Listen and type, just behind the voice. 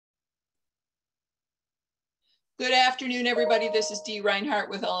Good afternoon, everybody. This is Dee Reinhardt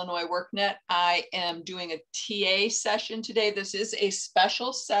with Illinois WorkNet. I am doing a TA session today. This is a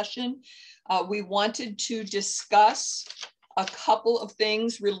special session. We wanted to discuss a couple of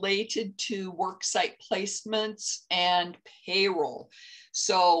things related to worksite placements and payroll.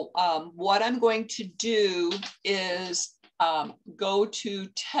 So what I'm going to do is go to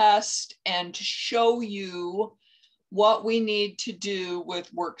test and to show you what we need to do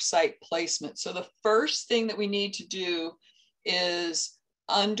with worksite placement. So the first thing that we need to do is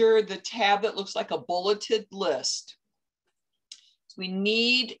under the tab that looks like a bulleted list, we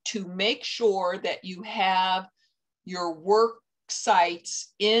need to make sure that you have your work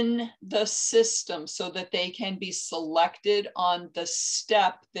sites in the system so that they can be selected on the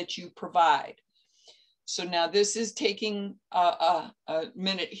step that you provide. So now this is taking a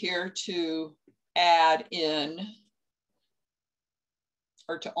minute here to add in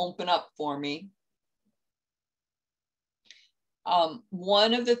or to open up for me.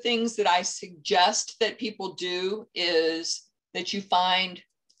 One of the things that I suggest that people do is that you find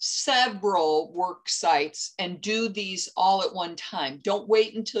several work sites and do these all at one time. Don't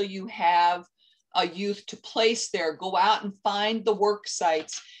wait until you have a youth to place there. Go out and find the work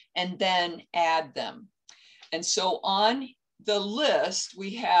sites and then add them. And so on the list,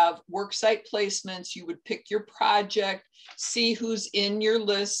 we have worksite placements. You would pick your project, see who's in your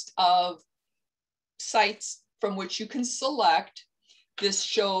list of sites from which you can select. This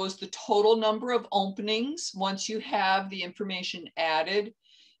shows the total number of openings once you have the information added.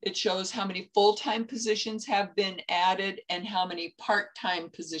 It shows how many full-time positions have been added and how many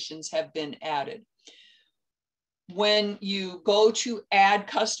part-time positions have been added. When you go to add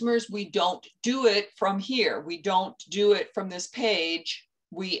customers, we don't do it from here. We don't do it from this page.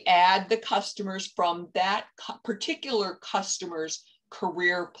 We add the customers from that particular customer's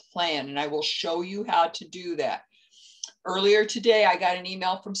career plan, and I will show you how to do that. Earlier today, I got an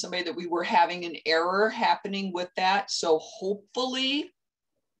email from somebody that we were having an error happening with that. So hopefully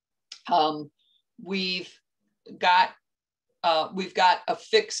we've got a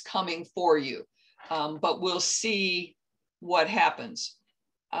fix coming for you. But we'll see what happens.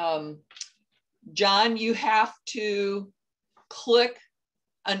 John, you have to click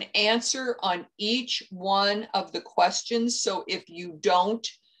an answer on each one of the questions. So if you don't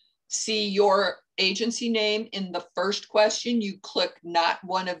see your agency name in the first question, you click not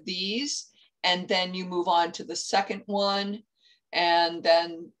one of these, and then you move on to the second one. And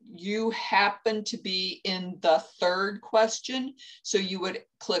then you happen to be in the third question. So you would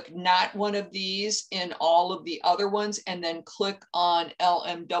click not one of these in all of the other ones, and then click on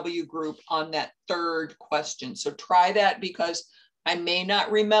LMW group on that third question. So try that, because I may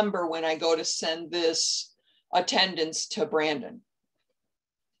not remember when I go to send this attendance to Brandon.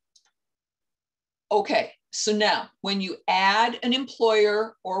 Okay, so now when you add an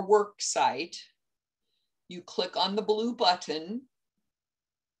employer or work site, you click on the blue button,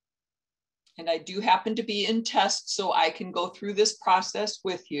 and I do happen to be in test, so I can go through this process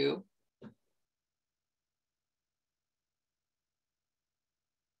with you.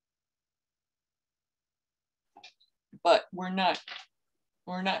 But we're not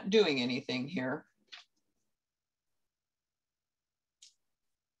doing anything here.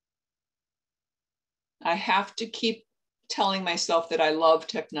 I have to keep telling myself that I love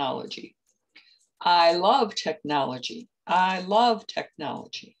technology. I love technology. I love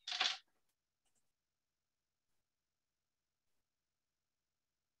technology.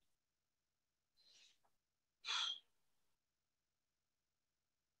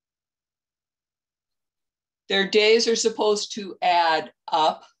 Their days are supposed to add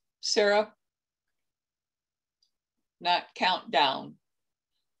up, Sarah, not count down.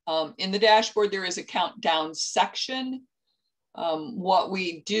 In the dashboard, there is a countdown section. What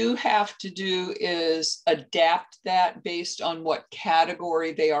we do have to do is adapt that based on what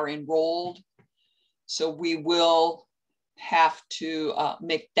category they are enrolled. So we will have to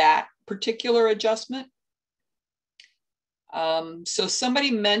make that particular adjustment. So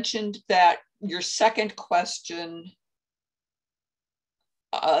somebody mentioned that your second question,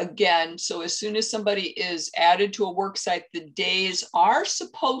 again, so as soon as somebody is added to a work site, the days are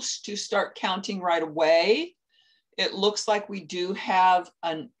supposed to start counting right away. It looks like we do have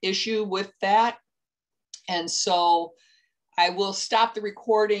an issue with that. And so I will stop the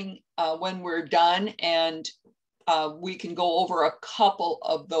recording when we're done, and we can go over a couple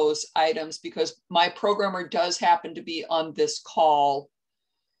of those items, because my programmer does happen to be on this call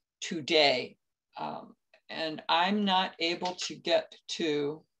today. And I'm not able to get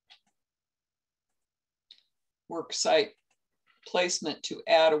to worksite placement to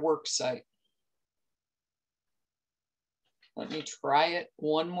add a worksite. Let me try it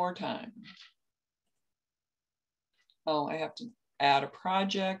one more time. Oh, I have to add a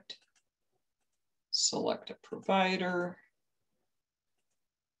project, select a provider,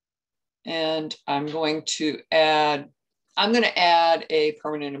 and I'm going to add a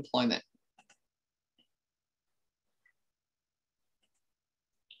permanent employment.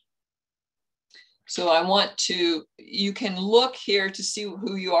 So I want to, you can look here to see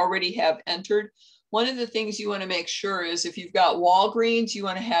who you already have entered. One of the things you want to make sure is if you've got Walgreens, you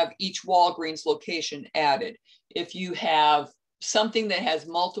want to have each Walgreens location added. If you have something that has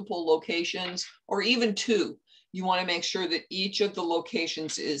multiple locations or even two, you want to make sure that each of the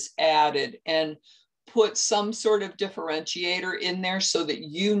locations is added and put some sort of differentiator in there so that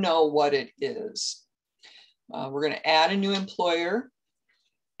you know what it is. We're going to add a new employer.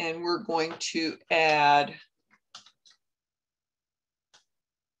 And we're going to add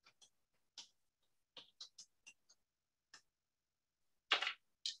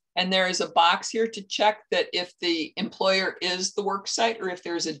and there is a box here to check that if the employer is the work site or if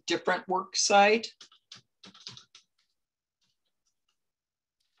there's a different work site.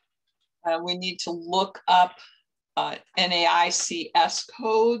 We need to look up NAICS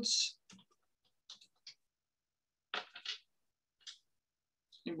codes.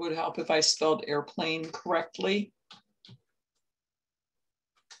 It would help if I spelled airplane correctly.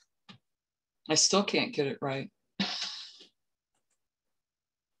 I still can't get it right.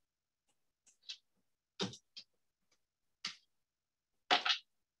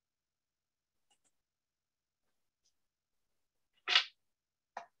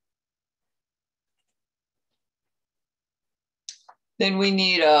 Then we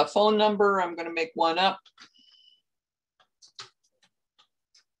need a phone number. I'm going to make one up.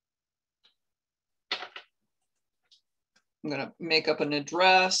 I'm going to make up an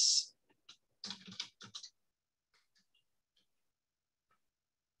address.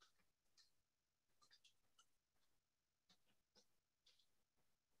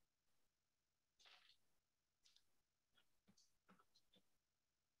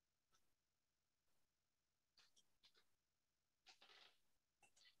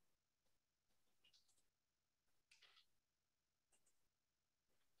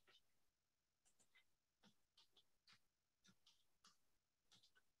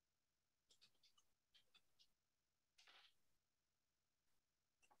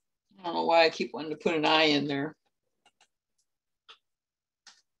 I don't know why I keep wanting to put an I in there.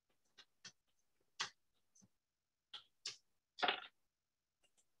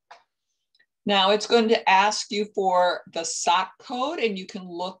 Now it's going to ask you for the SOC code, and you can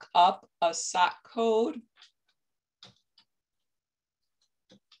look up a SOC code.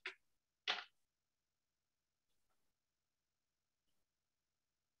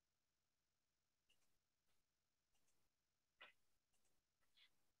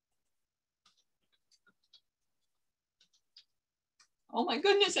 Oh my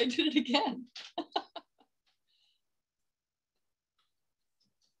goodness, I did it again.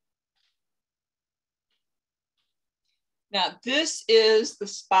 Now, this is the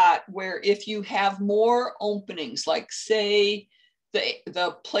spot where if you have more openings, like say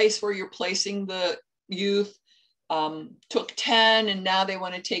the place where you're placing the youth took 10 and now they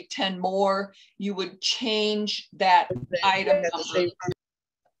want to take 10 more, you would change that item number.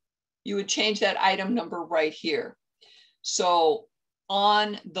 You would change that item number right here. So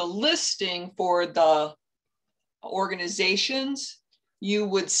on the listing for the organizations, you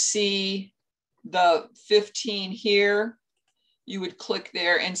would see the 15 here. You would click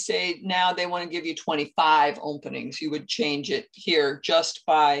there and say, now they want to give you 25 openings. You would change it here just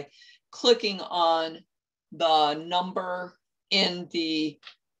by clicking on the number in the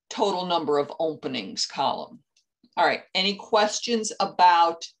total number of openings column. All right, any questions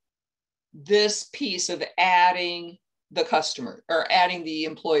about this piece of adding the customer or adding the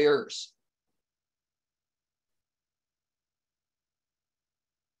employers?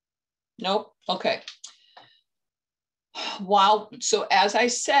 Nope, okay. So as I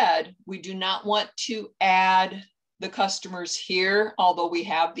said, we do not want to add the customers here, although we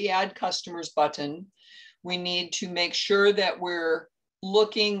have the add customers button. We need to make sure that we're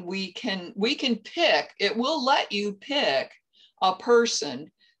looking, we can pick, it will let you pick a person.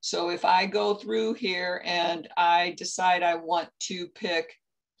 So if I go through here and I decide I want to pick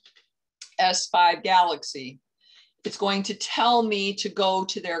S5 Galaxy, it's going to tell me to go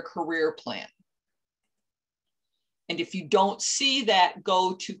to their career plan. And if you don't see that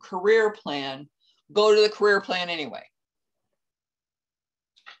go to career plan, go to the career plan anyway.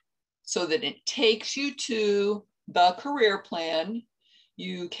 So that it takes you to the career plan.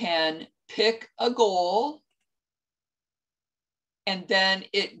 You can pick a goal. and then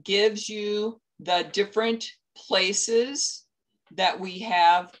it gives you the different places that we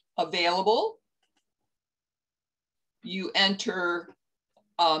have available. You enter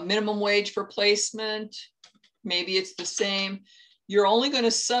minimum wage for placement. Maybe it's the same. You're only going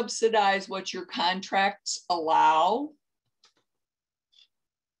to subsidize what your contracts allow.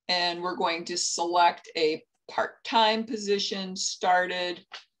 And we're going to select a part-time position started.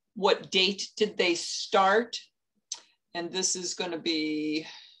 What date did they start? And this is going to be,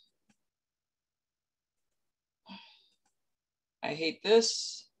 I hate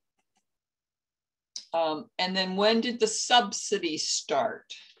this. And then when did the subsidy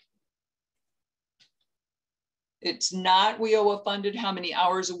start? It's not WIOA funded. How many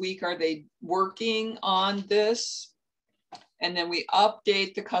hours a week are they working on this? And then we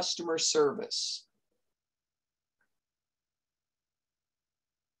update the customer service.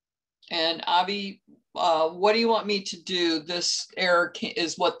 And Avi, what do you want me to do? This error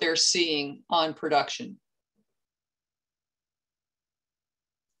is what they're seeing on production.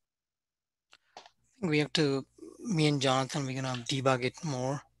 We have to, me and Jonathan, we're gonna debug it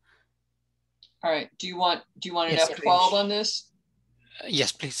more. All right. Do you want an Yes, F12 on this?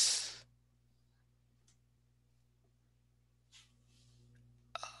 Yes, please.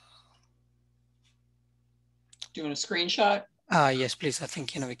 Doing a screenshot? Yes, please. I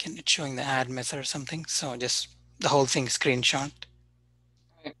think, we can, it's showing the add method or something. So just the whole thing screenshot.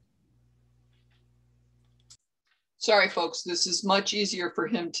 Right. Sorry, folks, this is much easier for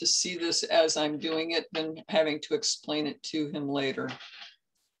him to see this as I'm doing it than having to explain it to him later.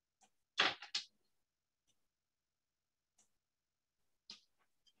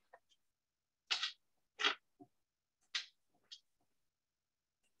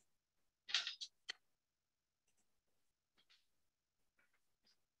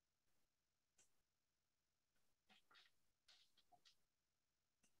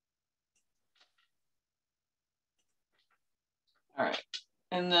 All right.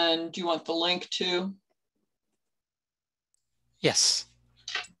 And then do you want the link too? Yes.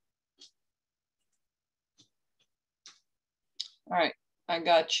 All right. I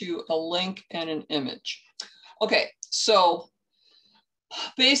got you a link and an image. Okay. So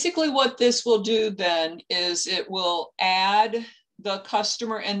basically what this will do then is it will add the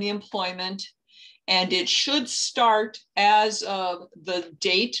customer and the employment, and it should start as of the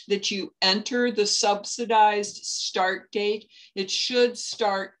date that you enter the subsidized start date. It should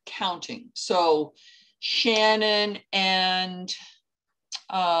start counting. So Shannon and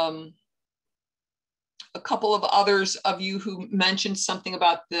a couple of others of you who mentioned something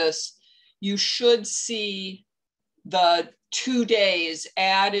about this, you should see the 2 days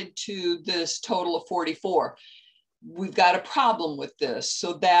added to this total of 44. We've got a problem with this.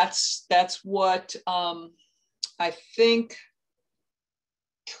 So that's what I think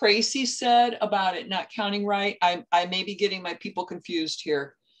Tracy said about it not counting right. I may be getting my people confused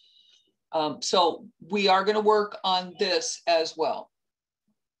here. So we are going to work on this as well.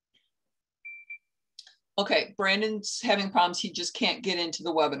 Okay, Brandon's having problems. He just can't get into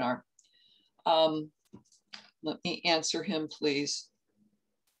the webinar. Let me answer him, please.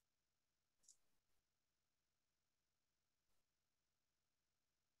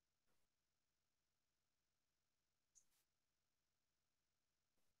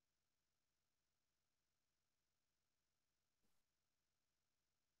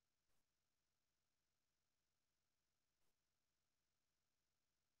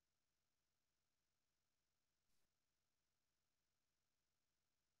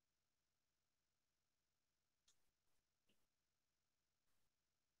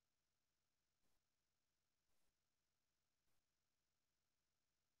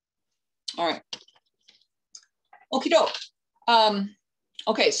 All right. Okie doke.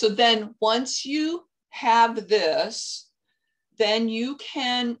 Okay, so then once you have this, then you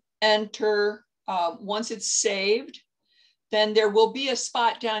can enter, once it's saved, then there will be a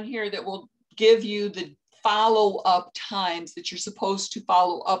spot down here that will give you the follow-up times that you're supposed to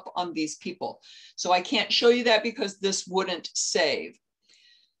follow up on these people. So I can't show you that because this wouldn't save.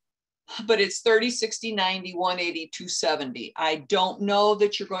 But it's 30, 60, 90, 180, 270. I don't know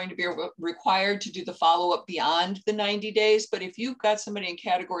that you're going to be required to do the follow-up beyond the 90 days, but if you've got somebody in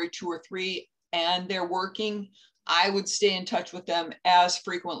category 2 or 3 and they're working, I would stay in touch with them as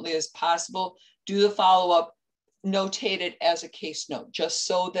frequently as possible. Do the follow-up, notate it as a case note, just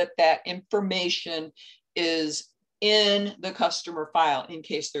so that that information is in the customer file in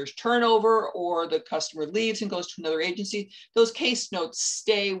case there's turnover or the customer leaves and goes to another agency. Those case notes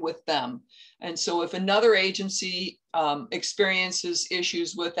stay with them. And so if another agency experiences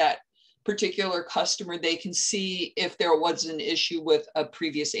issues with that particular customer, they can see if there was an issue with a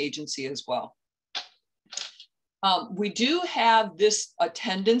previous agency as well. We do have this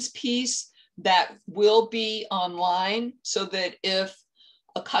attendance piece that will be online, so that if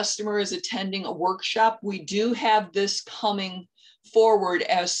a customer is attending a workshop, we do have this coming forward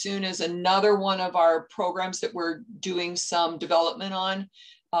as soon as another one of our programs that we're doing some development on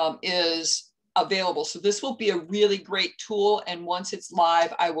is available. So this will be a really great tool. And once it's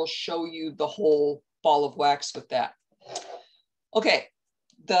live, I will show you the whole ball of wax with that. Okay,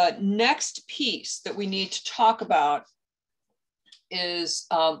 the next piece that we need to talk about is,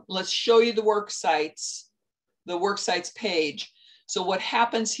 let's show you the work sites page. So what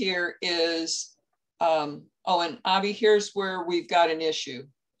happens here is, oh, and Avi, here's where we've got an issue.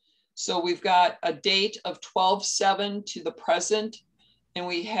 So we've got a date of 12/7 to the present, and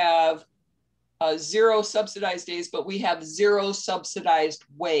we have 0 subsidized days, but we have 0 subsidized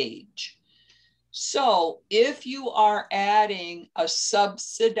wage. So if you are adding a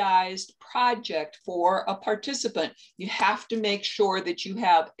subsidized project for a participant, you have to make sure that you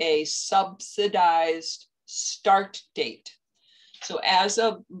have a subsidized start date. So as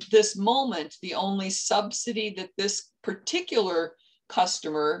of this moment, the only subsidy that this particular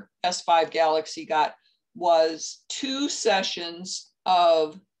customer, S5 Galaxy, got was 2 sessions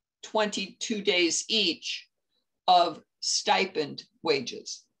of 22 days each of stipend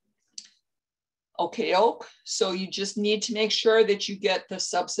wages. Okay, so you just need to make sure that you get the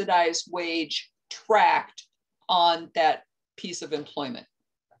subsidized wage tracked on that piece of employment.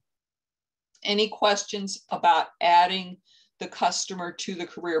 Any questions about adding the customer to the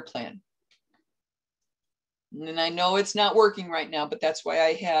career plan? And I know it's not working right now, but that's why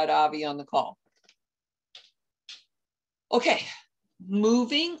I had Avi on the call. Okay,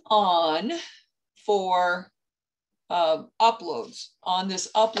 moving on for uploads. On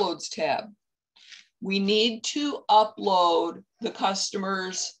this uploads tab, we need to upload the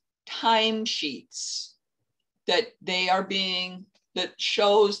customer's timesheets that they are being, that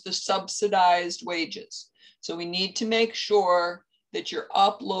shows the subsidized wages. So we need to make sure that you're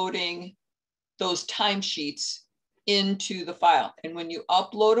uploading those timesheets into the file. And when you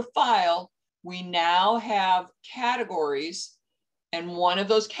upload a file, we now have categories, and one of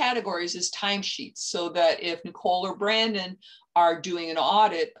those categories is timesheets, so that if Nicole or Brandon are doing an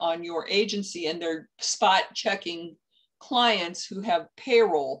audit on your agency and they're spot checking clients who have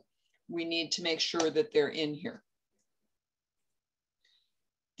payroll, we need to make sure that they're in here.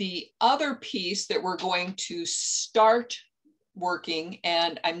 The other piece that we're going to start working,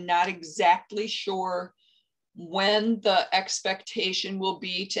 and I'm not exactly sure when the expectation will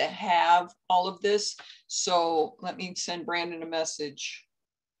be to have all of this. So let me send Brandon a message.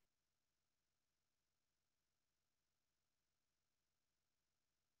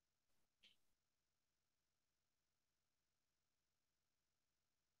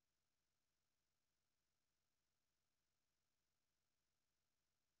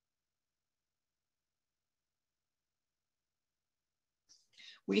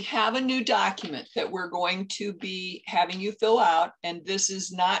 We have a new document that we're going to be having you fill out. And this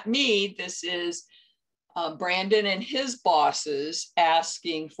is not me, this is Brandon and his bosses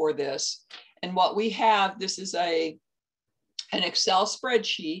asking for this. And what we have, this is an Excel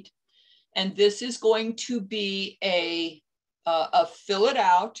spreadsheet. And this is going to be a fill it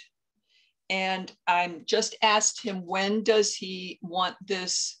out. And I'm just asked him, when does he want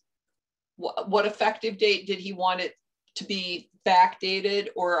this? What effective date did he want it to be backdated,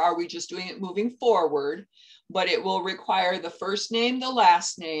 or are we just doing it moving forward? But it will require the first name, the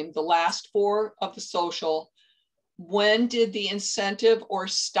last 4 of the social. When did the incentive or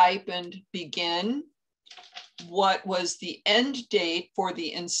stipend begin? What was the end date for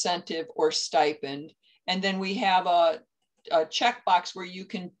the incentive or stipend? And then we have a checkbox where you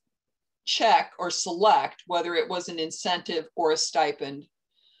can check or select whether it was an incentive or a stipend.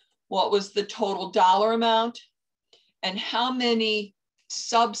 What was the total dollar amount? And how many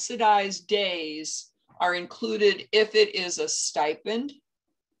subsidized days are included if it is a stipend?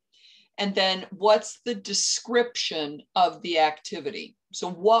 And then what's the description of the activity? So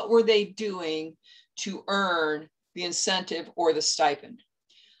what were they doing to earn the incentive or the stipend?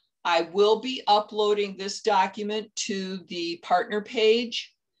 I will be uploading this document to the partner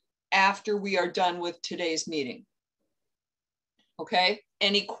page after we are done with today's meeting. Okay,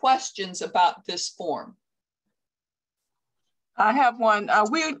 any questions about this form? I have one.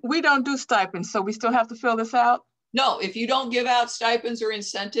 We don't do stipends, so we still have to fill this out? No, if you don't give out stipends or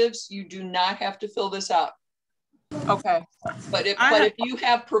incentives, you do not have to fill this out. Okay. But if you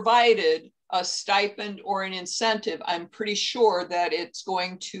have provided a stipend or an incentive, I'm pretty sure that it's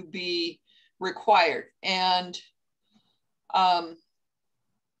going to be required. And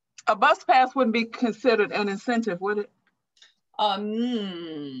A bus pass wouldn't be considered an incentive, would it?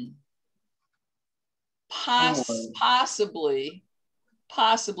 Possibly.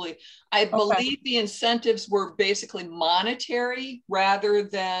 I believe the incentives were basically monetary rather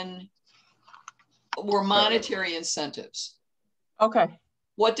than monetary incentives. Okay.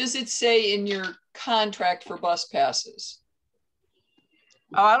 What does it say in your contract for bus passes?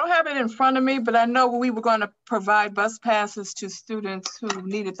 Oh, I don't have it in front of me, but I know we were going to provide bus passes to students who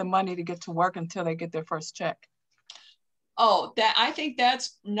needed the money to get to work until they get their first check. Oh, I think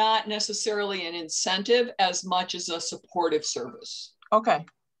that's not necessarily an incentive as much as a supportive service. Okay.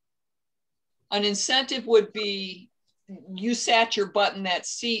 An incentive would be you sat your butt in that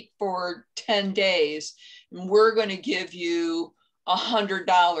seat for 10 days and we're going to give you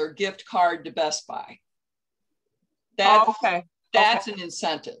 $100 gift card to Best Buy. That's an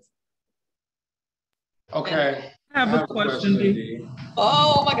incentive. Okay. I have a question, Dee.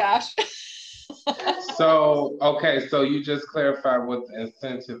 Oh my gosh. So, okay, so you just clarified what the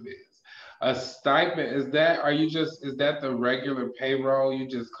incentive is. A stipend, is that the regular payroll? You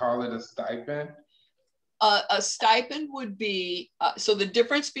just call it a stipend? A stipend would be, so the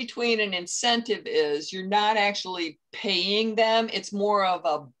difference between an incentive is you're not actually paying them, it's more of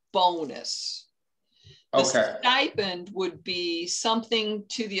a bonus. The stipend would be something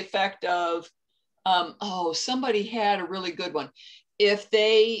to the effect of, somebody had a really good one. If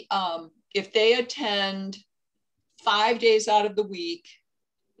they attend 5 days out of the week,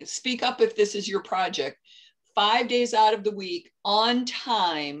 speak up if this is your project, 5 days out of the week on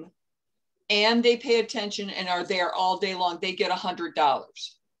time, and they pay attention and are there all day long, they get $100.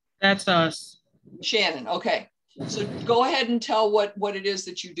 That's us. Shannon, okay. So go ahead and tell what it is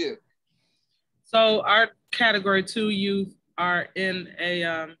that you do. So our category 2 youth are in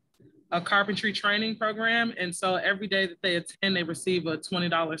a carpentry training program. And so every day that they attend, they receive a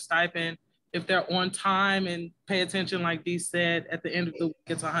 $20 stipend. If they're on time and pay attention, like Dee said, at the end of the week,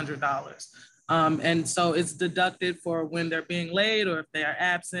 it's $100. And so it's deducted for when they're being late or if they are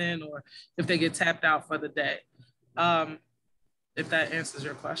absent or if they get tapped out for the day. If that answers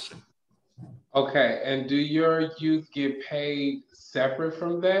your question. Okay, and do your youth get paid separate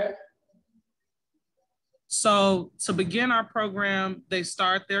from that? So to begin our program, they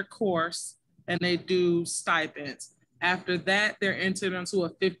start their course and they do stipends. After that, they're entered into a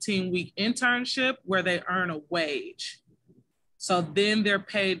 15-week internship where they earn a wage. So then they're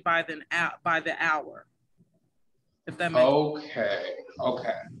paid by the hour. If that makes sense.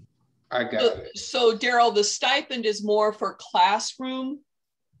 Okay. I got it. So Daryl, the stipend is more for classroom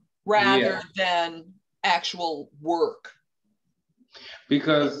rather than actual work.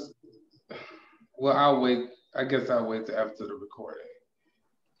 Because, well, I'll wait. I guess I'll wait till after the recording.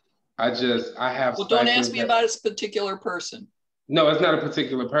 I have. Well, don't ask me about a particular person. No, it's not a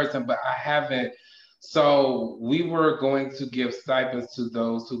particular person, but I haven't. So we were going to give stipends to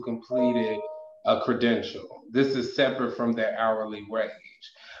those who completed a credential. This is separate from their hourly wage,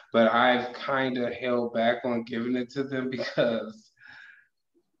 but I've kind of held back on giving it to them because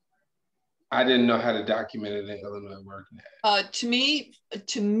I didn't know how to document it in Illinois WorkNet.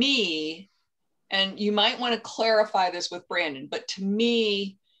 To me, and you might want to clarify this with Brandon, but to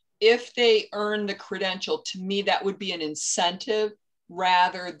me, if they earn the credential, to me, that would be an incentive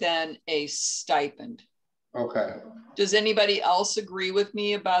rather than a stipend. Okay. Does anybody else agree with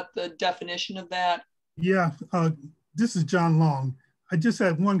me about the definition of that? Yeah, this is John Long. I just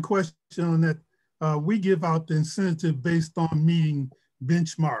had one question on that. We give out the incentive based on meeting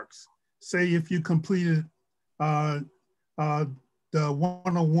benchmarks. Say if you completed the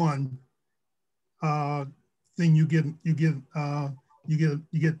 101 thing, you get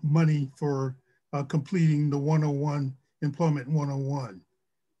money for completing the 101 employment 101.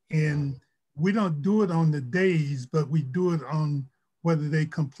 And we don't do it on the days, but we do it on whether they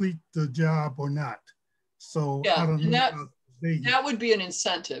complete the job or not. So yeah, I don't know. That would be an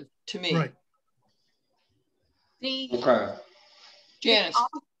incentive to me. Right. Okay. Janice.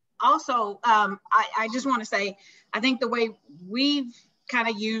 Also, I just want to say, I think the way we've kind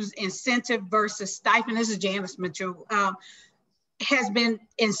of used incentive versus stipend, this is Janice Mitchell, has been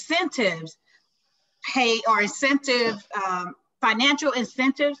incentives financial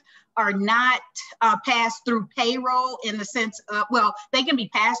incentives are not passed through payroll in the sense of, well, they can be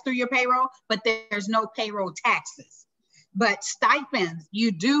passed through your payroll, but there's no payroll taxes. But stipends,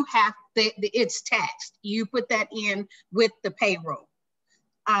 you do have, it's taxed. You put that in with the payroll.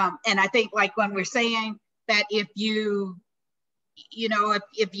 And I think like when we're saying that if you you know,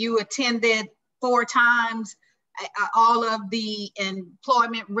 if you attended 4 times all of the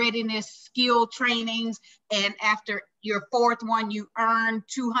employment readiness skill trainings, and after your 4th one, you earn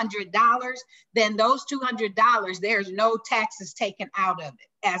 $200, then those $200, there's no taxes taken out of it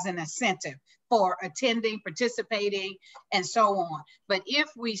as an incentive for attending, participating, and so on. But if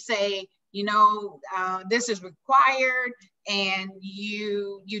we say, you know, this is required, and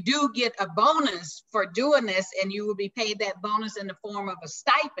you do get a bonus for doing this, and you will be paid that bonus in the form of a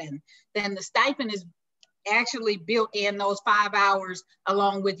stipend, then the stipend is actually built in those 5 hours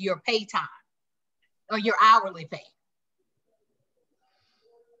along with your pay time or your hourly pay.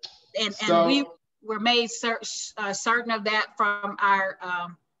 And we were made certain of that from our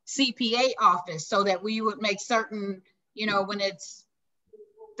CPA office, so that we would make certain, you know, when it's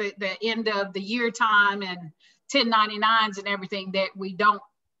the end of the year time and 1099s and everything, that we don't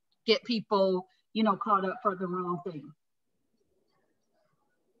get people, you know, caught up for the wrong thing.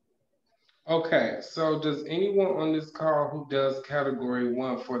 Okay, so does anyone on this call who does category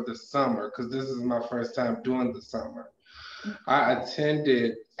 1 for the summer, because this is my first time doing the summer, I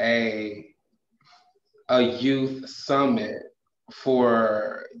attended a youth summit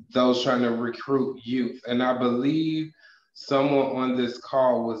for those trying to recruit youth, and I believe someone on this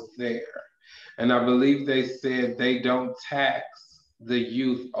call was there, and I believe they said they don't tax the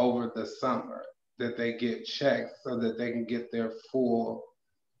youth over the summer, that they get checks so that they can get their full,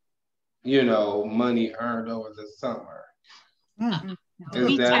 you know, money earned over the summer.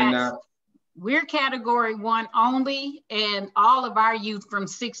 Is that not? We're category 1 only, and all of our youth from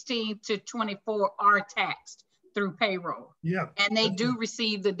 16 to 24 are taxed through payroll. Yeah. And they do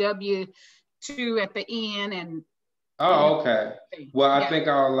receive the W-2 at the end. And oh, okay. Well, I think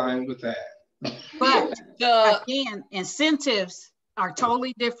I'll align with that. But again, incentives are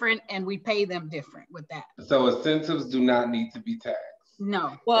totally different, and we pay them different with that. So incentives do not need to be taxed.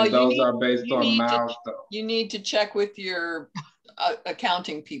 No. Well, and those are based on milestones. You need to check with your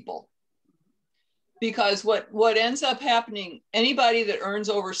accounting people, because what ends up happening, anybody that earns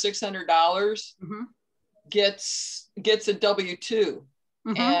over $600 gets a W-2,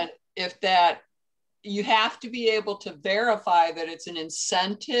 and if that, you have to be able to verify that it's an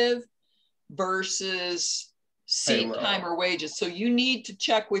incentive versus seat time or wages. So you need to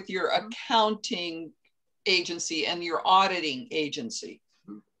check with your accounting agency and your auditing agency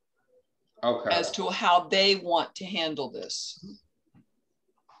as to how they want to handle this.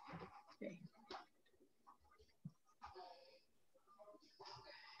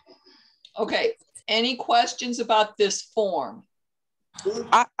 Okay, any questions about this form?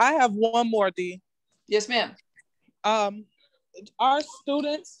 I have one more, Dee. Yes, ma'am. Our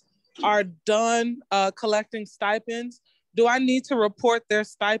students are done collecting stipends. Do I need to report their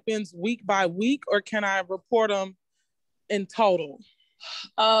stipends week by week, or can I report them in total?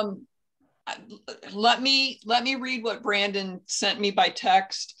 Let me read what Brandon sent me by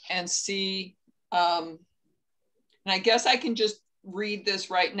text and see. And I guess I can just read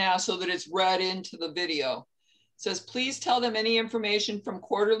this right now so that it's read into the video. It says, please tell them any information from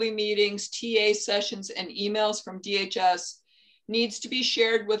quarterly meetings, TA sessions, and emails from DHS needs to be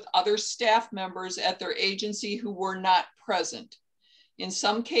shared with other staff members at their agency who were not present. In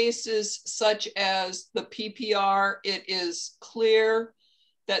some cases, such as the PPR, it is clear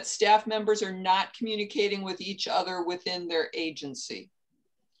that staff members are not communicating with each other within their agency.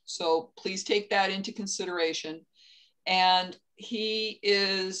 So please take that into consideration. And he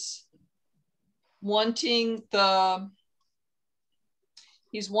is wanting the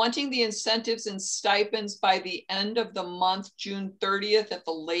incentives and stipends by the end of the month, June 30th at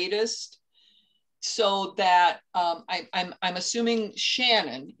the latest, so that I'm assuming,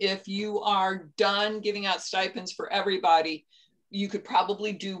 Shannon, if you are done giving out stipends for everybody, you could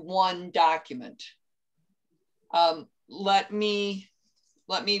probably do one document. Let me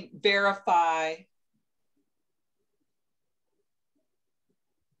verify.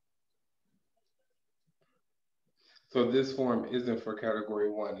 So this form isn't for category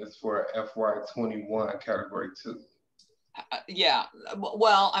 1, it's for FY21 category 2. Yeah,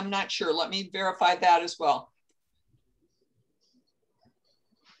 well, I'm not sure. Let me verify that as well.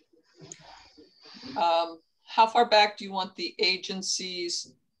 How far back do you want the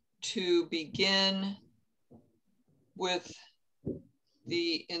agencies to begin with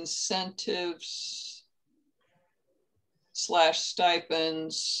the incentives /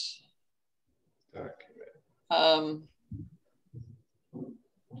 stipends?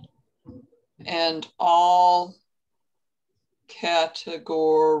 And all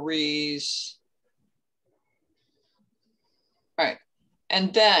categories. All right.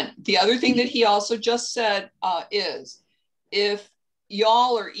 And then the other thing that he also just said is if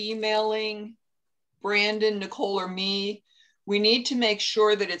y'all are emailing Brandon, Nicole, or me, we need to make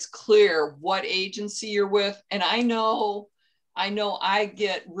sure that it's clear what agency you're with. And I know I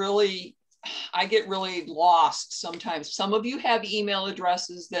get really lost sometimes. Some of you have email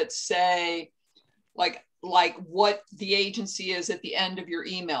addresses that say like what the agency is at the end of your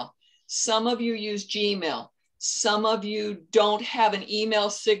email. Some of you use Gmail. Some of you don't have an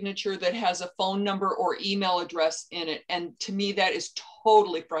email signature that has a phone number or email address in it. And to me, that is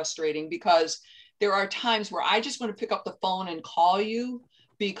totally frustrating, because there are times where I just want to pick up the phone and call you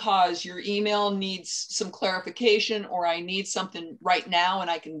because your email needs some clarification, or I need something right now and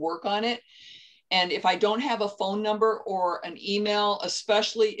I can work on it. And if I don't have a phone number or an email,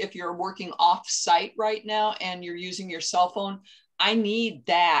 especially if you're working off site right now and you're using your cell phone, I need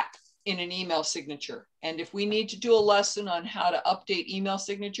that in an email signature. And if we need to do a lesson on how to update email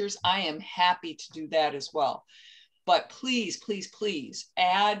signatures, I am happy to do that as well. But please, please, please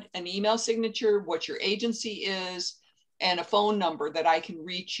add an email signature, what your agency is, and a phone number that I can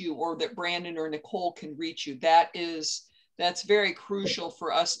reach you, or that Brandon or Nicole can reach you. That's very crucial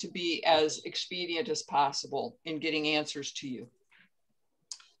for us to be as expedient as possible in getting answers to you.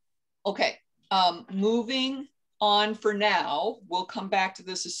 Okay, moving on for now. We'll come back to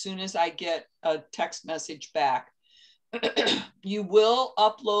this as soon as I get a text message back. You will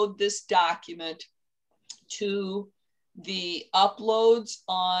upload this document to the uploads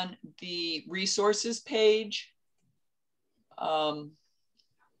on the resources page. Oh,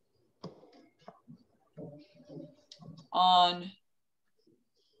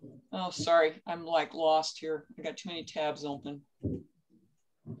 sorry, I'm like lost here. I got too many tabs open.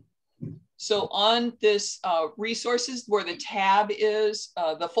 So on this resources, where the tab is,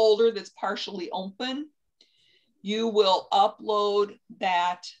 the folder that's partially open, you will upload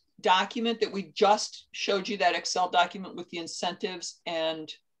that document that we just showed you, that Excel document with the incentives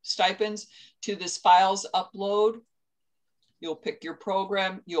and stipends, to this files upload. You'll pick your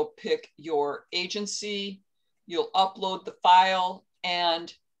program, you'll pick your agency, you'll upload the file,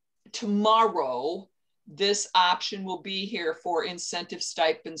 and tomorrow this option will be here for incentive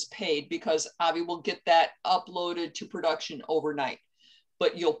stipends paid, because Avi will get that uploaded to production overnight.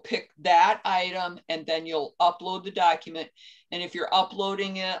 But you'll pick that item and then you'll upload the document. And if you're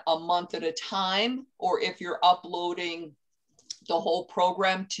uploading it a month at a time, or if you're uploading the whole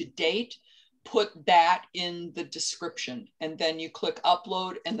program to date, put that in the description, and then you click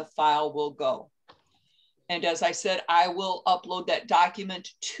upload and the file will go. And as I said, I will upload that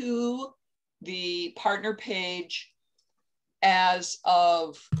document to the partner page as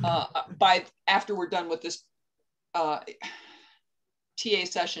of after we're done with this TA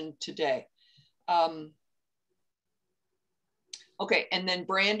session today. Okay, and then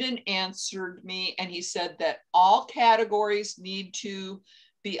Brandon answered me and he said that all categories need to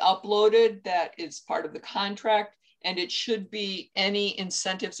be uploaded. That is part of the contract, and it should be any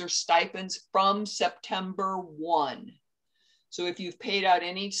incentives or stipends from September 1. So if you've paid out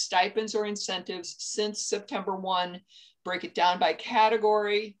any stipends or incentives since September 1, break it down by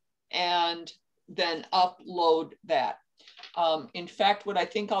category and then upload that. In fact, what I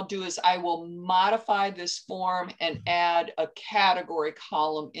think I'll do is I will modify this form and add a category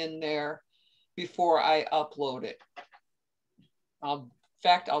column in there before I upload it. In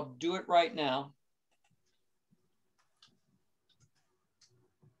fact, I'll do it right now.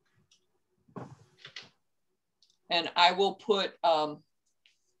 And I will put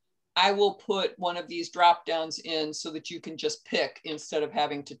one of these drop downs in so that you can just pick instead of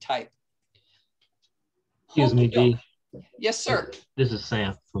having to type. Excuse me, Dee. Yes, sir. This is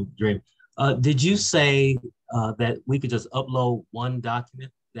Sam from Dream. Did you say that we could just upload one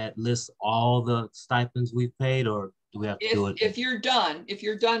document that lists all the stipends we've paid, or do we have to do it? If you're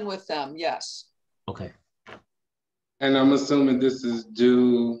done with them, yes. Okay. And I'm assuming this is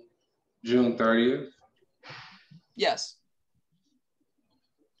due June 30th? Yes.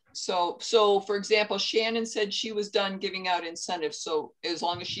 So for example, Shannon said she was done giving out incentives. So as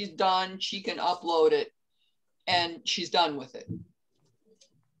long as she's done, she can upload it and she's done with it.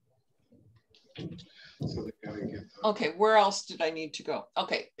 So they gotta get okay, where else did I need to go?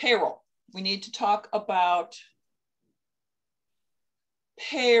 Okay, payroll. We need to talk about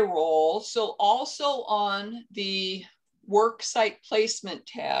payroll. So also on the work site placement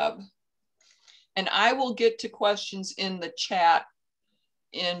tab, and I will get to questions in the chat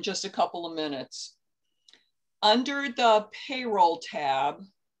in just a couple of minutes. Under the payroll tab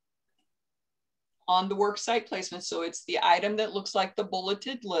on the work site placement, so it's the item that looks like the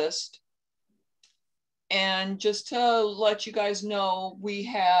bulleted list. And just to let you guys know, we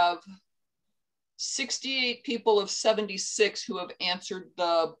have 68 people of 76 who have answered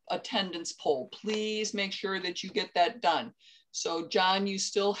the attendance poll. Please make sure that you get that done. So John, you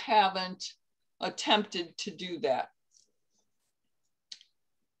still haven't attempted to do that.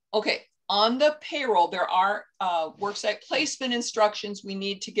 Okay, on the payroll, there are worksite placement instructions. We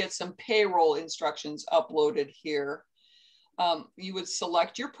need to get some payroll instructions uploaded here. You would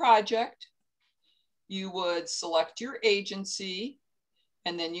select your project, you would select your agency,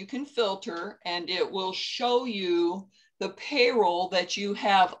 and then you can filter, and it will show you the payroll that you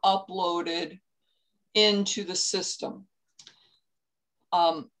have uploaded into the system.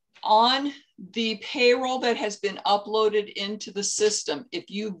 On the payroll that has been uploaded into the system, if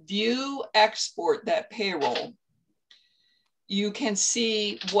you view export that payroll, you can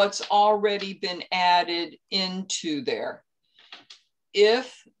see what's already been added into there.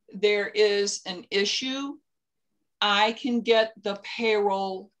 If there is an issue, I can get the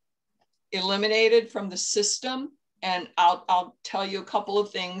payroll eliminated from the system, and I'll tell you a couple of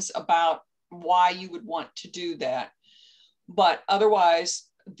things about why you would want to do that. But otherwise,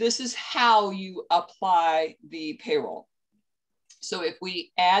 this is how you apply the payroll. So if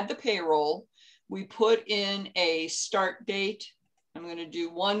we add the payroll, we put in a start date. I'm going to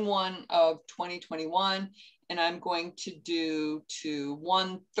do 1/1 of 2021, and I'm going to do to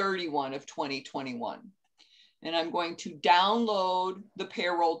 1/31 of 2021. And I'm going to download the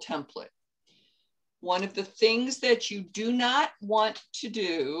payroll template. One of the things that you do not want to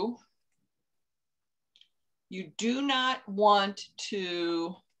do, you do not want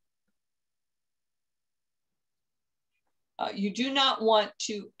to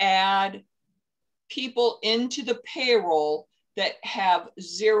add people into the payroll that have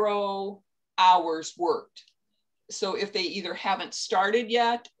 0 hours worked. So if they either haven't started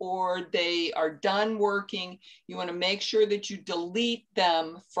yet or they are done working, you want to make sure that you delete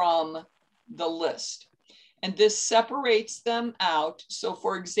them from the list. And this separates them out. So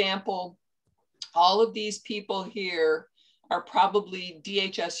for example, all of these people here are probably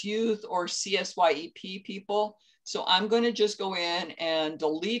DHS Youth or CSYEP people. So I'm going to just go in and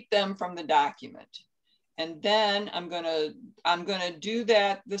delete them from the document. And then I'm gonna do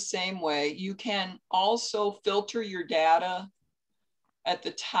that the same way. You can also filter your data at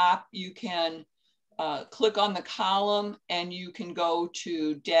the top. You can click on the column and you can go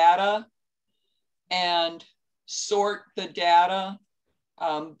to data and sort the data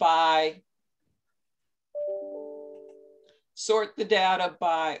by,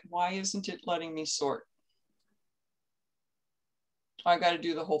 why isn't it letting me sort? I got to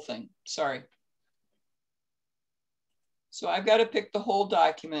do the whole thing, sorry. So I've got to pick the whole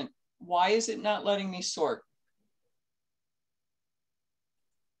document. Why is it not letting me sort?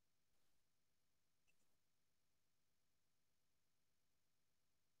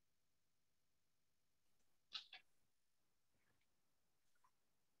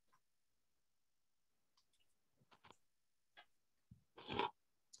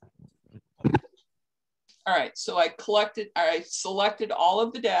 All right, so I selected all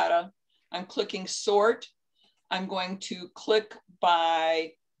of the data. I'm clicking sort. I'm going to click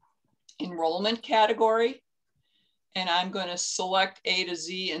by enrollment category, and I'm going to select A to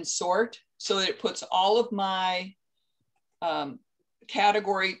Z and sort so that it puts all of my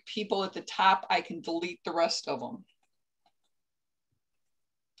category people at the top. I can delete the rest of them.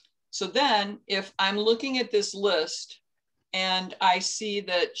 So then if I'm looking at this list and I see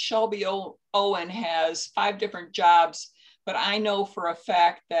that Shelby Owen has 5 different jobs, but I know for a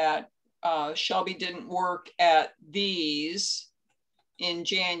fact that Shelby didn't work at these in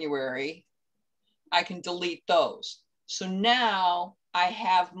January, I can delete those. So now I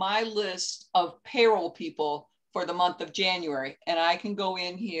have my list of payroll people for the month of January, and I can go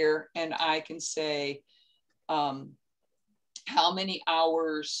in here and I can say how many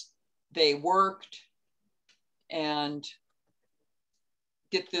hours they worked and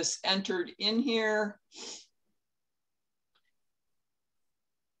get this entered in here.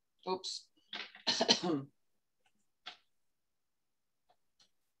 Oops.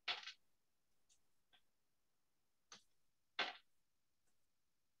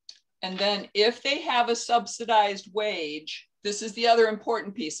 And then if they have a subsidized wage, this is the other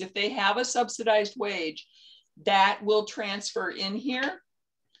important piece. If they have a subsidized wage, that will transfer in here.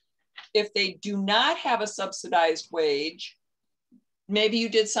 If they do not have a subsidized wage, maybe you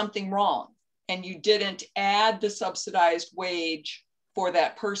did something wrong and you didn't add the subsidized wage for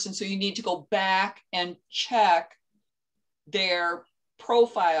that person. So you need to go back and check their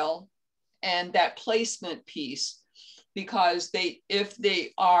profile and that placement piece, because if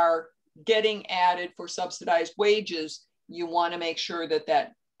they are getting added for subsidized wages, you want to make sure that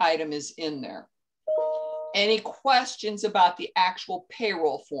that item is in there. Any questions about the actual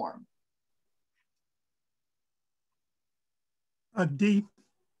payroll form? Dee,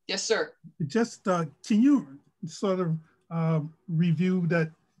 Yes, sir. just can you sort of review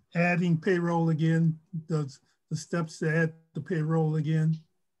that adding payroll again, the steps to add the payroll again,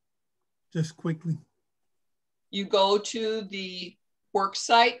 just quickly? You go to the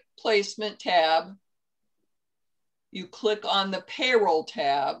Worksite Placement tab. You click on the Payroll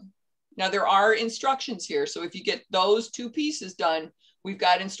tab. Now there are instructions here. So if you get those two pieces done, we've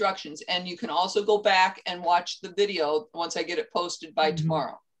got instructions. And you can also go back and watch the video once I get it posted by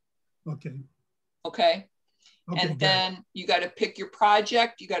tomorrow. Okay. Okay. Okay, and then you got to pick your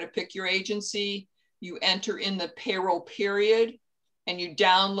project, you got to pick your agency, you enter in the payroll period, and you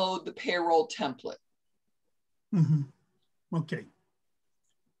download the payroll template. Mm-hmm. Okay.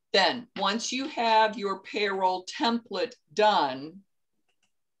 Then once you have your payroll template done,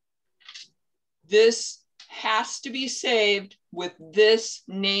 this has to be saved with this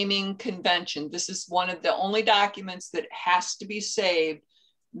naming convention. This is one of the only documents that has to be saved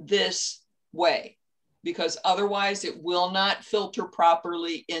this way, because otherwise it will not filter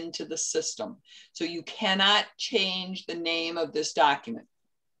properly into the system. So you cannot change the name of this document.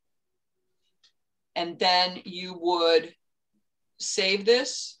 And then you would save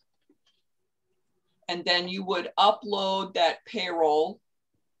this, and then you would upload that payroll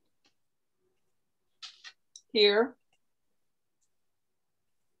here.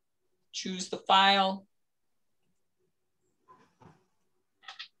 Choose the file.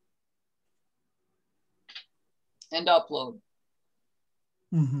 And upload.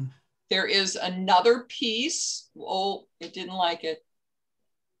 Mm-hmm. There is another piece. Oh, it didn't like it.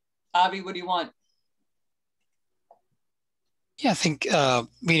 Avi, what do you want? Yeah, I think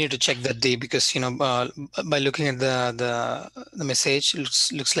we need to check that day, because by looking at the message,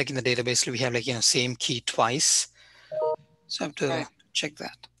 looks like in the database we have like same key twice. So I have to check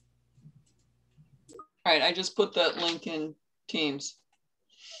that. All right, I just put that link in Teams.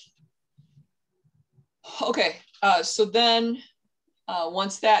 Okay, so then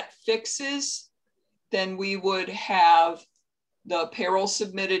once that fixes, then we would have the payroll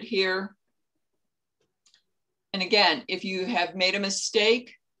submitted here. And again, if you have made a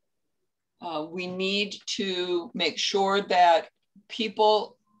mistake, we need to make sure that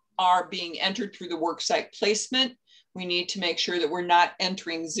people are being entered through the worksite placement. We need to make sure that we're not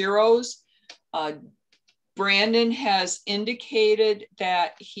entering zeros. Brandon has indicated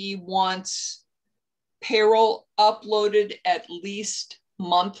that he wants payroll uploaded at least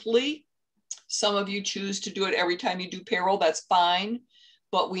monthly. Some of you choose to do it every time you do payroll, that's fine,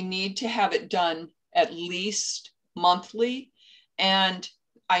 but we need to have it done at least monthly. And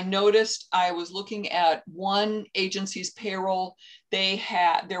I noticed, I was looking at one agency's payroll,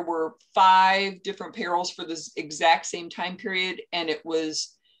 there were 5 different payrolls for this exact same time period, and it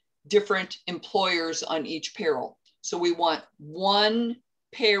was different employers on each payroll. So we want one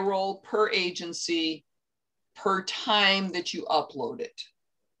payroll per agency per time that you upload it.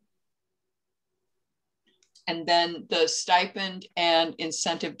 And then the stipend and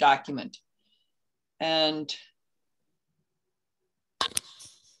incentive document. And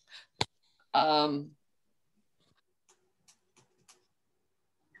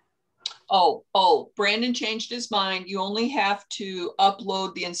Brandon changed his mind. You only have to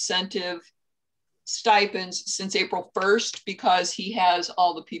upload the incentive stipends since April 1st because he has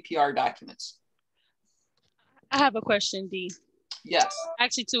all the PPR documents. I have a question, Dee. Yes.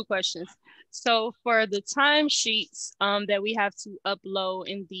 Actually, 2 questions. So for the timesheets that we have to upload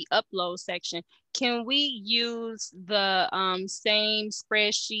in the upload section, can we use the same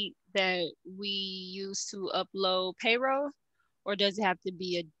spreadsheet that we use to upload payroll, or does it have to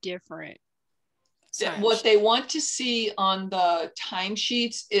be a different What they want to see on the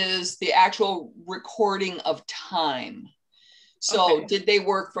timesheets is the actual recording of time. So okay. Did they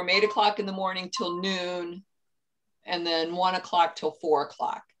work from 8 o'clock in the morning till noon, and then 1 o'clock till 4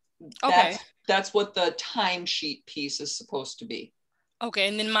 o'clock? Okay. That's what the timesheet piece is supposed to be. Okay,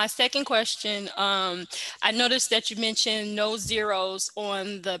 and then my second question, I noticed that you mentioned no zeros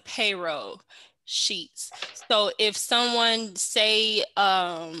on the payroll sheets. So if someone, say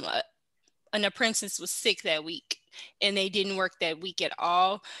an apprentice was sick that week and they didn't work that week at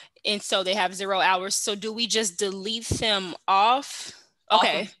all, and so they have 0 hours, so do we just delete them off?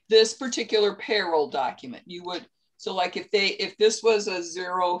 Okay. Off of this particular payroll document, you would. So like if this was a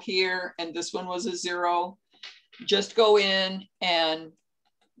 0 here and this one was a 0, just go in and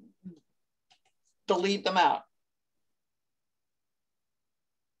delete them out.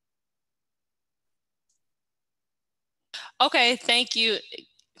 Okay, thank you.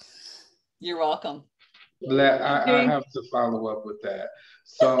 You're welcome. I have to follow up with that.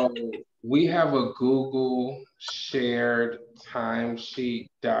 So we have a Google shared timesheet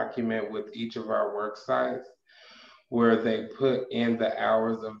document with each of our work sites where they put in the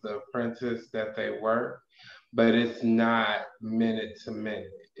hours of the apprentice that they work, but it's not minute to minute.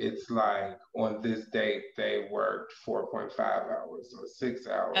 It's like on this date, they worked 4.5 hours or 6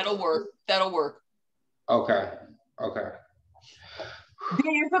 hours. That'll work. That'll work. Okay. Okay. D,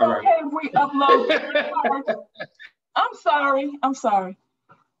 is it okay if we upload? I'm sorry. I'm sorry.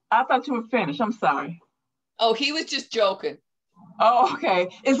 I thought you were finished. I'm sorry. Oh, he was just joking. Oh, okay.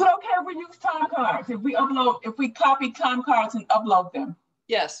 Is it okay if we use time cards? If we copy time cards and upload them?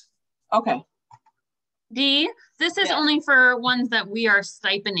 Yes. Okay. D, this is only for ones that we are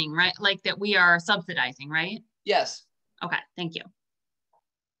stipending, right? Like that we are subsidizing, right? Yes. Okay, thank you.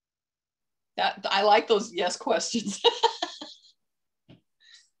 I like those yes questions.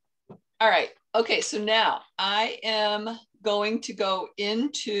 All right. Okay, so now I am going to go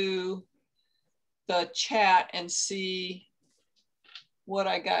into the chat and see what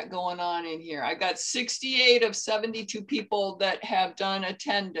I got going on in here. I got 68 of 72 people that have done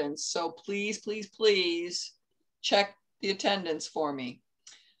attendance. So please, please, please check the attendance for me.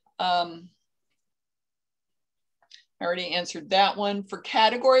 I already answered that one. For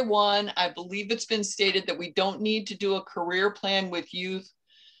category 1, I believe it's been stated that we don't need to do a career plan with youth.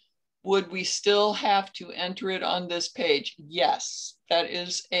 Would we still have to enter it on this page? Yes, that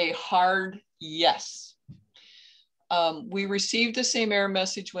is a hard yes. We received the same error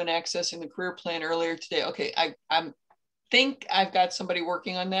message when accessing the career plan earlier today. Okay, I think I've got somebody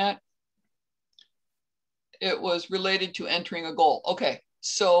working on that. It was related to entering a goal. Okay,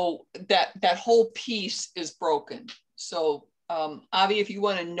 so that whole piece is broken. So Avi, if you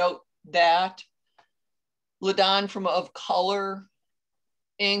want to note that, LaDon from Of Color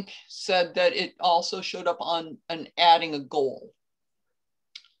Inc. said that it also showed up on an adding a goal.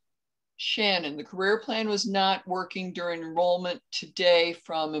 Shannon, the career plan was not working during enrollment today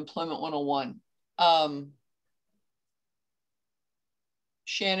from Employment 101.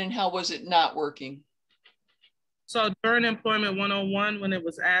 Shannon, how was it not working? So during Employment 101, when it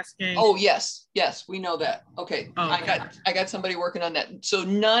was asking. Oh, yes, yes, we know that. Okay, oh, okay. I got somebody working on that. So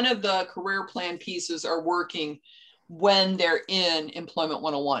none of the career plan pieces are working when they're in Employment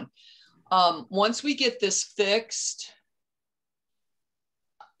 101. Once we get this fixed,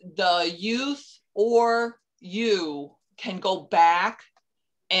 the youth or you can go back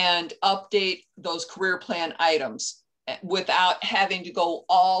and update those career plan items without having to go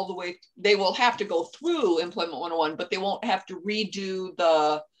all the way. They will have to go through Employment 101, but they won't have to redo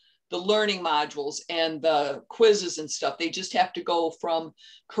the learning modules and the quizzes and stuff. They just have to go from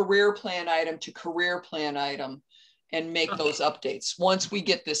career plan item to career plan item and make those updates once we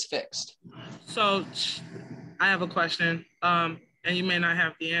get this fixed. So I have a question, and you may not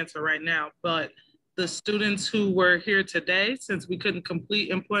have the answer right now, but the students who were here today, since we couldn't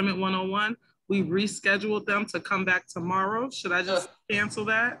complete Employment 101, we rescheduled them to come back tomorrow. Should I just cancel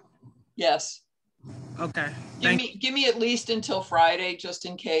that? Yes. Okay. Give me at least until Friday, just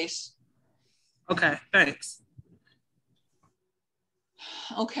in case. Okay, thanks.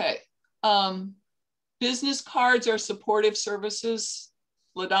 Okay. Business cards are supportive services.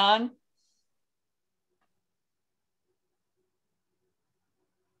 LaDon?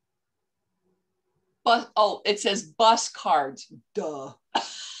 It says bus cards. Duh.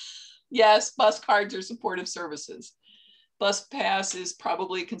 Yes, bus cards are supportive services. Bus pass is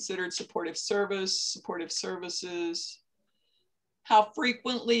probably considered supportive services. How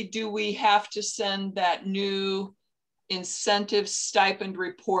frequently do we have to send that new incentive stipend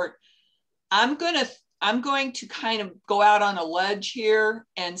report? I'm going to kind of go out on a ledge here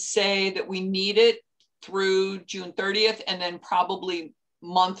and say that we need it through June 30th and then probably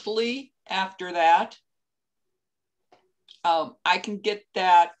monthly after that. I can get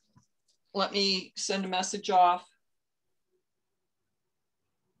that. Let me send a message off.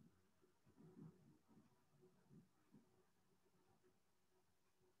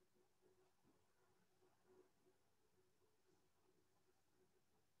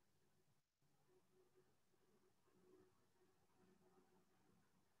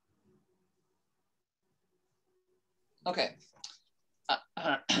 Okay.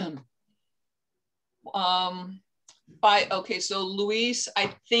 Okay, so Luis,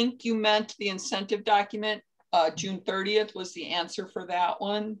 I think you meant the incentive document. June 30th was the answer for that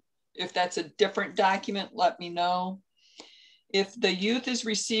one. If that's a different document, let me know. If the youth is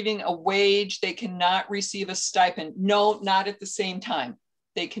receiving a wage, they cannot receive a stipend. No, not at the same time.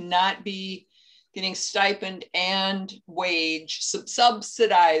 They cannot be getting stipend and wage,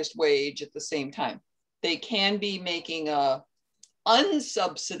 subsidized wage at the same time. they can be making a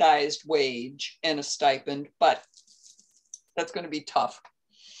unsubsidized wage and a stipend, but that's going to be tough.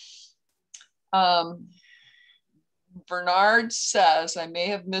 Bernard says, I may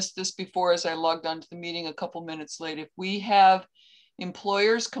have missed this before as I logged onto the meeting a couple minutes late. If we have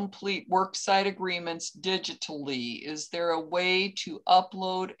employers complete worksite agreements digitally, is there a way to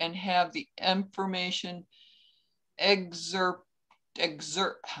upload and have the information excerpt, I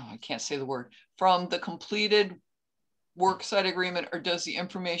can't say the word, from the completed worksite agreement, or does the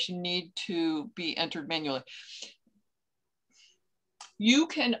information need to be entered manually? You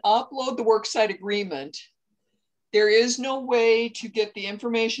can upload the worksite agreement. There is no way to get the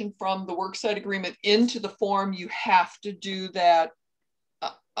information from the worksite agreement into the form. You have to do that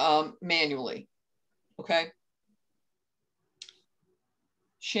manually, okay?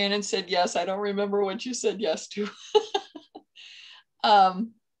 Shannon said yes. I don't remember what you said yes to.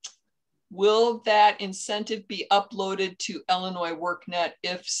 Will that incentive be uploaded to Illinois WorkNet?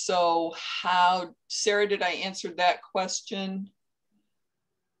 If so, how? Sarah, did I answer that question?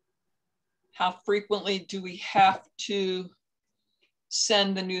 How frequently do we have to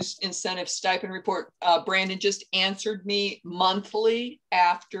send the new incentive stipend report? Brandon just answered me, monthly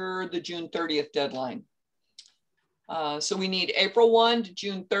after the June 30th deadline. So we need April 1 to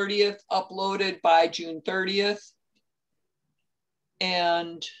June 30th uploaded by June 30th.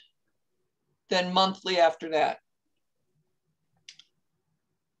 And then monthly after that.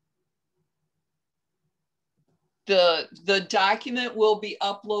 The document will be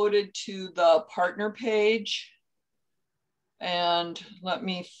uploaded to the partner page. And let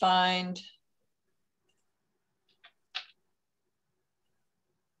me find.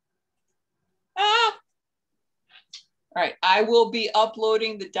 All right, I will be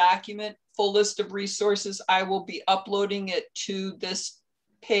uploading the document, full list of resources. I will be uploading it to this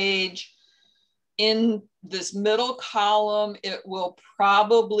page. In this middle column, it will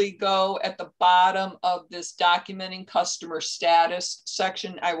probably go at the bottom of this documenting customer status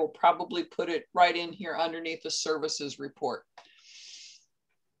section. I will probably put it right in here underneath the services report.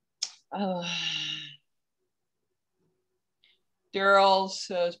 Daryl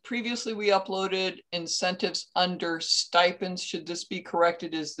says, previously we uploaded incentives under stipends. Should this be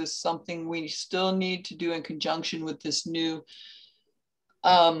corrected? Is this something we still need to do in conjunction with this new?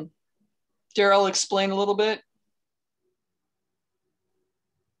 Daryl, explain a little bit.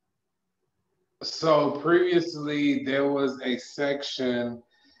 So previously there was a section,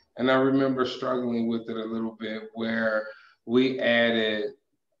 and I remember struggling with it a little bit, where we added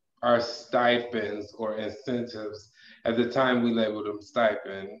our stipends or incentives. At the time we labeled them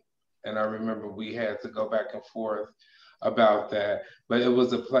stipend. And I remember we had to go back and forth about that, but it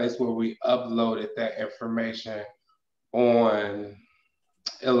was a place where we uploaded that information on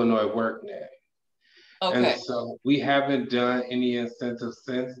Illinois WorkNet. Okay. And so we haven't done any incentives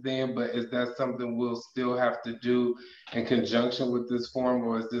since then, but is that something we'll still have to do in conjunction with this form,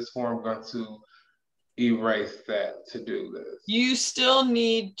 or is this form going to erase that to do this? You still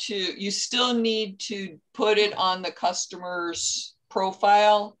need to put it on the customer's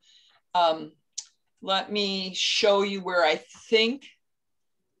profile. Let me show you where I think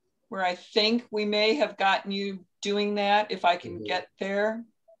we may have gotten you doing that, if I can get there.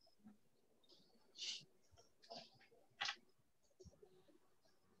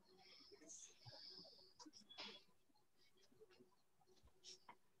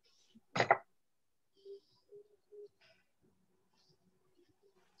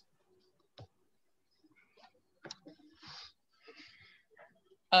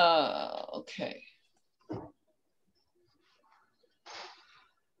 Okay.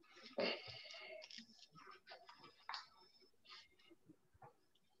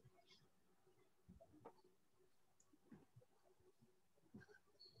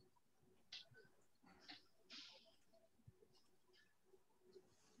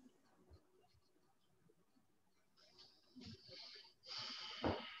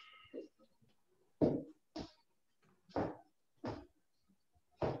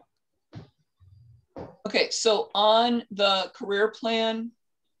 Okay, so on the career plan,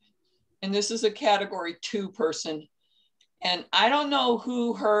 and this is a category 2 person, and I don't know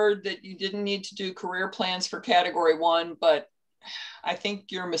who heard that you didn't need to do career plans for category 1, but I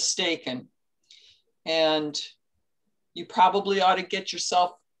think you're mistaken. And you probably ought to get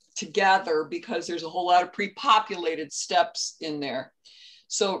yourself together, because there's a whole lot of pre-populated steps in there.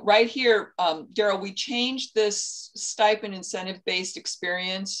 So right here, Daryl, we changed this stipend incentive-based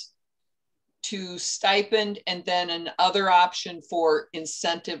experience to stipend and then another option for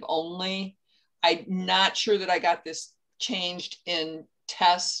incentive only. I'm not sure that I got this changed in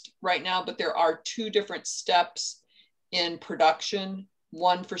test right now, but there are 2 different steps in production,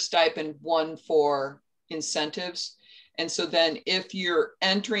 one for stipend, one for incentives. And so then if you're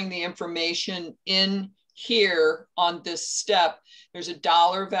entering the information in here on this step, there's a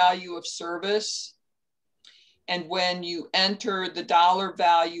dollar value of service. And when you enter the dollar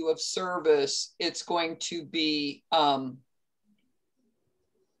value of service, it's going to be,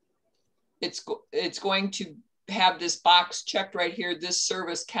 it's going to have this box checked right here. This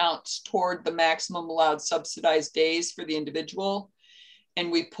service counts toward the maximum allowed subsidized days for the individual.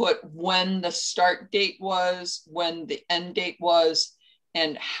 And we put when the start date was, when the end date was,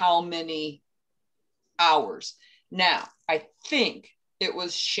 and how many hours. Now, I think it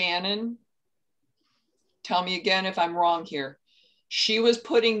was Shannon. Tell me again if I'm wrong here. She was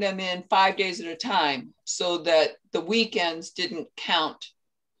putting them in 5 days at a time so that the weekends didn't count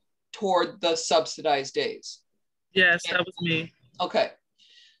toward the subsidized days. Yes, that was me. Okay.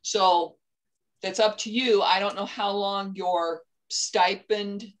 So that's up to you. I don't know how long your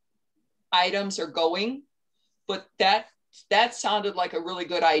stipend items are going, but that sounded like a really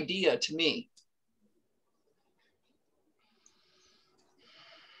good idea to me.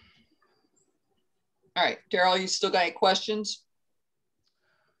 All right, Daryl, you still got any questions?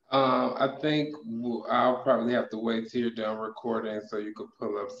 I think I'll probably have to wait till you're done recording so you can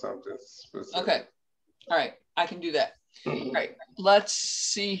pull up something specific. Okay. All right, I can do that. All right, let's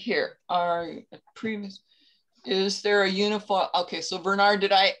see here. Is there a uniform? Okay, so Bernard,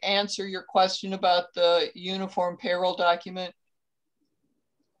 did I answer your question about the uniform payroll document?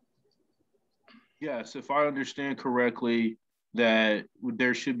 Yes, if I understand correctly, that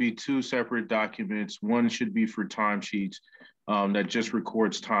there should be 2 separate documents. One should be for timesheets that just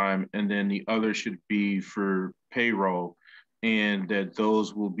records time, and then the other should be for payroll, and that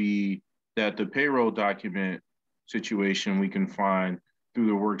those will be, that the payroll document situation we can find through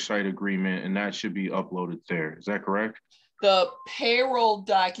the worksite agreement, and that should be uploaded there. Is that correct? The payroll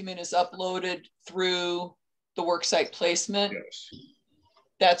document is uploaded through the worksite placement. Yes.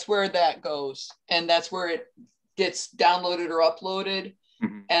 That's where that goes. And that's where it gets downloaded or uploaded.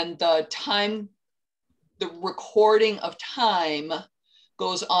 Mm-hmm. And the recording of time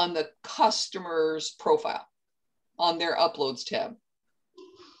goes on the customer's profile on their uploads tab.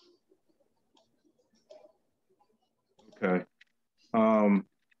 Okay.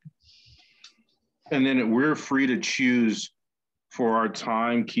 And then we're free to choose for our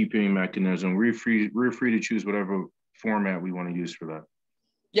timekeeping mechanism. We're free to choose whatever format we want to use for that.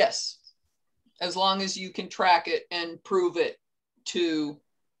 Yes, as long as you can track it and prove it to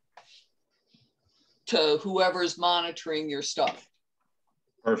whoever's monitoring your stuff.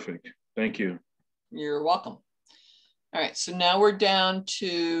 Perfect. Thank you. You're welcome. All right, so now we're down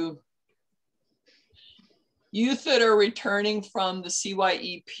to youth that are returning from the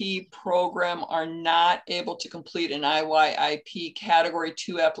CYEP program are not able to complete an IYIP Category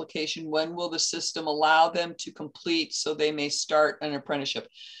 2 application. When will the system allow them to complete so they may start an apprenticeship?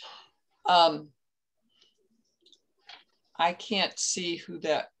 I can't see who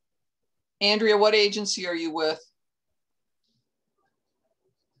that. Andrea, what agency are you with?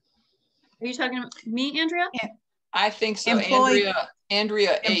 Are you talking to me, Andrea? Yeah. I think so.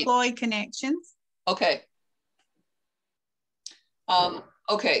 Andrea 8. Employee Connections. Okay.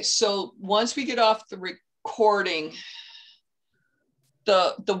 Okay, so once we get off the recording,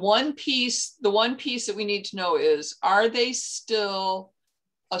 the one piece that we need to know is, are they still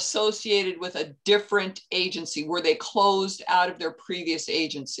associated with a different agency? Were they closed out of their previous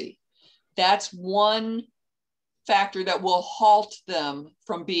agency? That's one factor that will halt them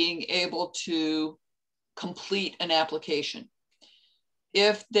from being able to complete an application.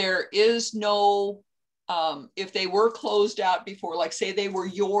 If there is no if they were closed out before, like say they were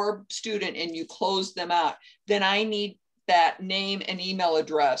your student and you closed them out, then I need that name and email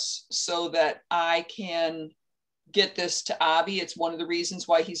address so that I can get this to Avi. It's one of the reasons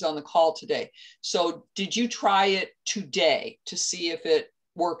why he's on the call today. So did you try it today to see if it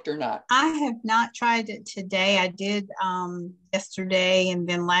worked or not? I have not tried it today. I did yesterday and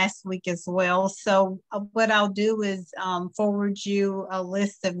then last week as well. So what I'll do is forward you a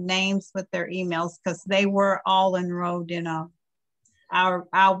list of names with their emails, because they were all enrolled in our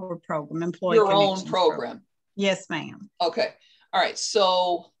program, Employee Your own Connections program. Yes, ma'am. Okay. All right.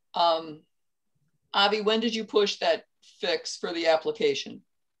 So Avi, when did you push that fix for the application?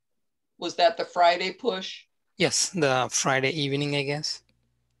 Was that the Friday push? Yes, the Friday evening, I guess.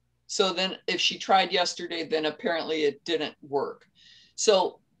 So then if she tried yesterday, then apparently it didn't work.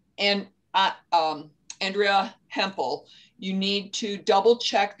 So, and Andrea Hempel, you need to double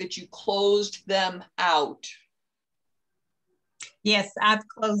check that you closed them out. Yes, I've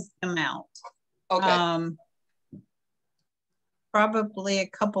closed them out. Okay. Probably a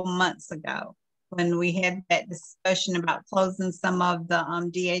couple months ago when we had that discussion about closing some of the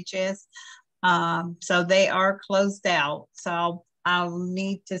DHS. So they are closed out. So I'll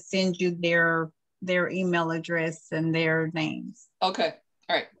need to send you their email address and their names. Okay.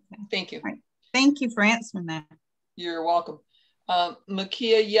 All right. Thank you. All right. Thank you for answering that. You're welcome.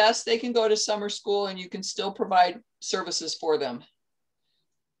 Makia, yes, they can go to summer school and you can still provide services for them.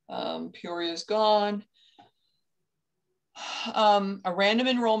 Peoria's gone. A random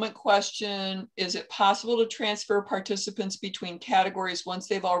enrollment question. Is it possible to transfer participants between categories once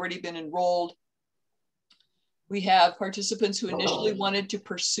they've already been enrolled? We have participants who initially wanted to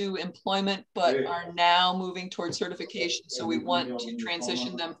pursue employment, but are now moving towards certification. So we want to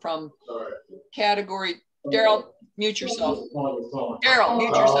transition them from category. Daryl, mute yourself. Daryl,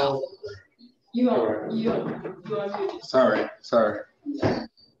 mute yourself. Sorry.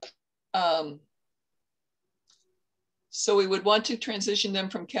 So we would want to transition them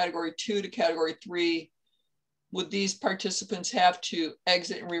from category 2 to category 3. Would these participants have to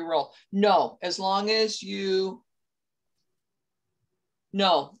exit and re-roll? No, as long as you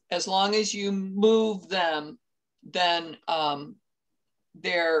move them, then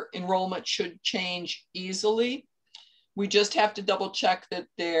their enrollment should change easily. We just have to double check that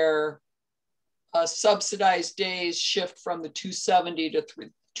their subsidized days shift from the 270 to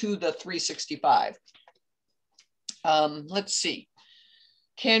the 365. Let's see.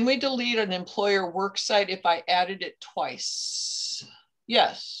 Can we delete an employer work site if I added it twice?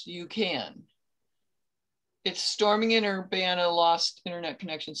 Yes, you can. If storming in Urbana lost internet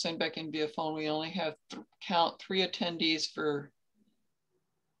connection, send back in via phone. We only have count 3 attendees for.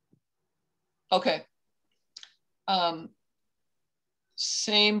 Okay.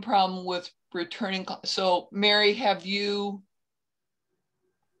 Same problem with returning. So Mary, have you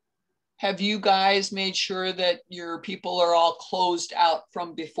guys made sure that your people are all closed out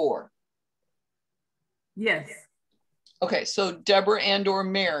from before? Yes. Okay, so Deborah and or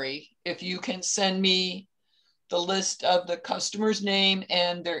Mary, if you can send me the list of the customer's name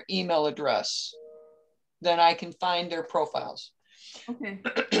and their email address, then I can find their profiles. Okay.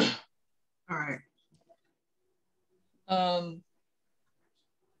 All right.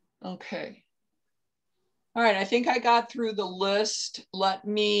 Okay. All right, I think I got through the list. Let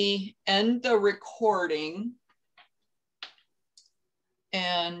me end the recording.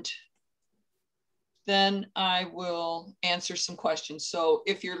 And then I will answer some questions. So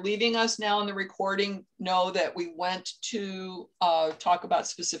if you're leaving us now in the recording, know that we went to talk about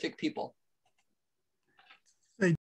specific people.